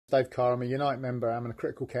Dave Carr. I'm a Unite member. I'm a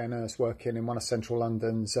critical care nurse working in one of central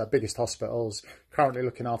London's biggest hospitals, currently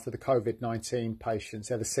looking after the COVID-19 patients.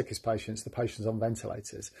 They're the sickest patients, the patients on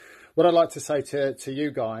ventilators. What I'd like to say to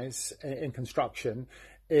you guys in construction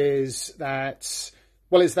is that,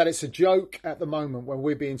 it's a joke at the moment when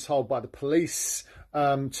we're being told by the police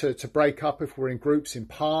to break up if we're in groups in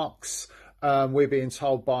parks. We're being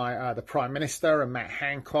told by the Prime Minister and Matt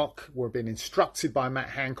Hancock. We're being instructed by Matt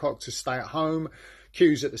Hancock to stay at home.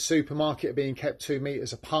 Queues at the supermarket are being kept 2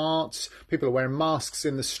 metres apart. People are wearing masks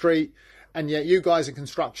in the street. And yet you guys in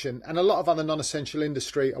construction and a lot of other non-essential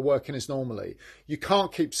industry are working as normally. You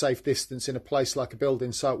can't keep safe distance in a place like a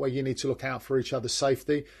building site where you need to look out for each other's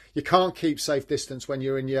safety. You can't keep safe distance when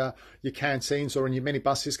you're in your canteens or in your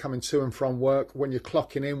minibuses coming to and from work, when you're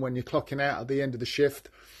clocking in, when you're clocking out at the end of the shift.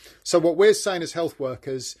 So what we're saying as health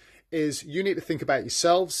workers is you need to think about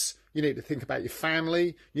yourselves. You need to think about your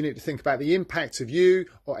family. You need to think about the impact of you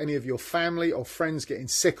or any of your family or friends getting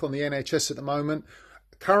sick on the NHS at the moment.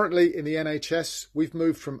 Currently in the NHS, we've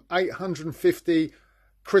moved from 850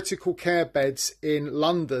 critical care beds in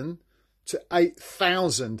London to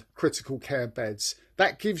 8,000 critical care beds.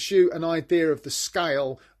 That gives you an idea of the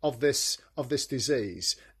scale of this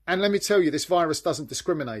disease. And let me tell you, this virus doesn't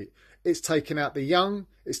discriminate. It's taken out the young,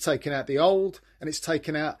 it's taken out the old, and it's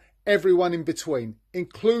taken out everyone in between,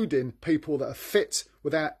 including people that are fit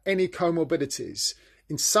without any comorbidities.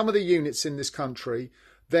 In some of the units in this country,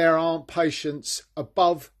 there aren't patients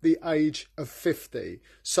above the age of 50.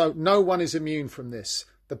 So no one is immune from this.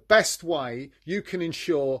 The best way you can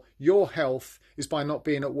ensure your health is by not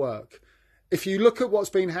being at work. If you look at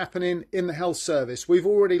what's been happening in the health service, we've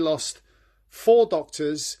already lost 4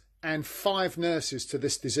 doctors and 5 nurses to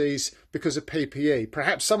this disease because of PPE.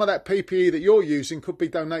 Perhaps some of that PPE that you're using could be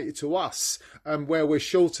donated to us where we're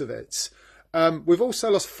short of it. We've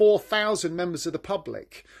also lost 4,000 members of the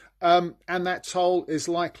public. And that toll is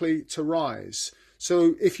likely to rise.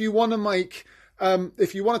 So if you want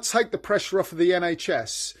to take the pressure off of the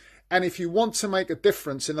NHS, and if you want to make a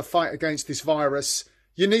difference in the fight against this virus,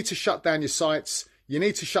 you need to shut down your sites. You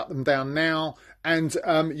need to shut them down now, and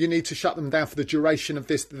you need to shut them down for the duration of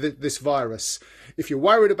this virus. If you're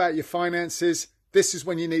worried about your finances, this is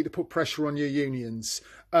when you need to put pressure on your unions.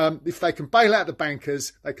 If they can bail out the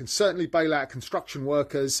bankers, they can certainly bail out construction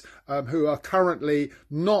workers who are currently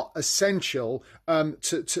not essential to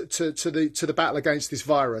the battle against this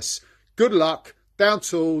virus. Good luck, down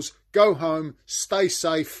tools, go home, stay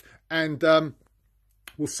safe, and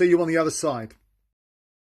we'll see you on the other side.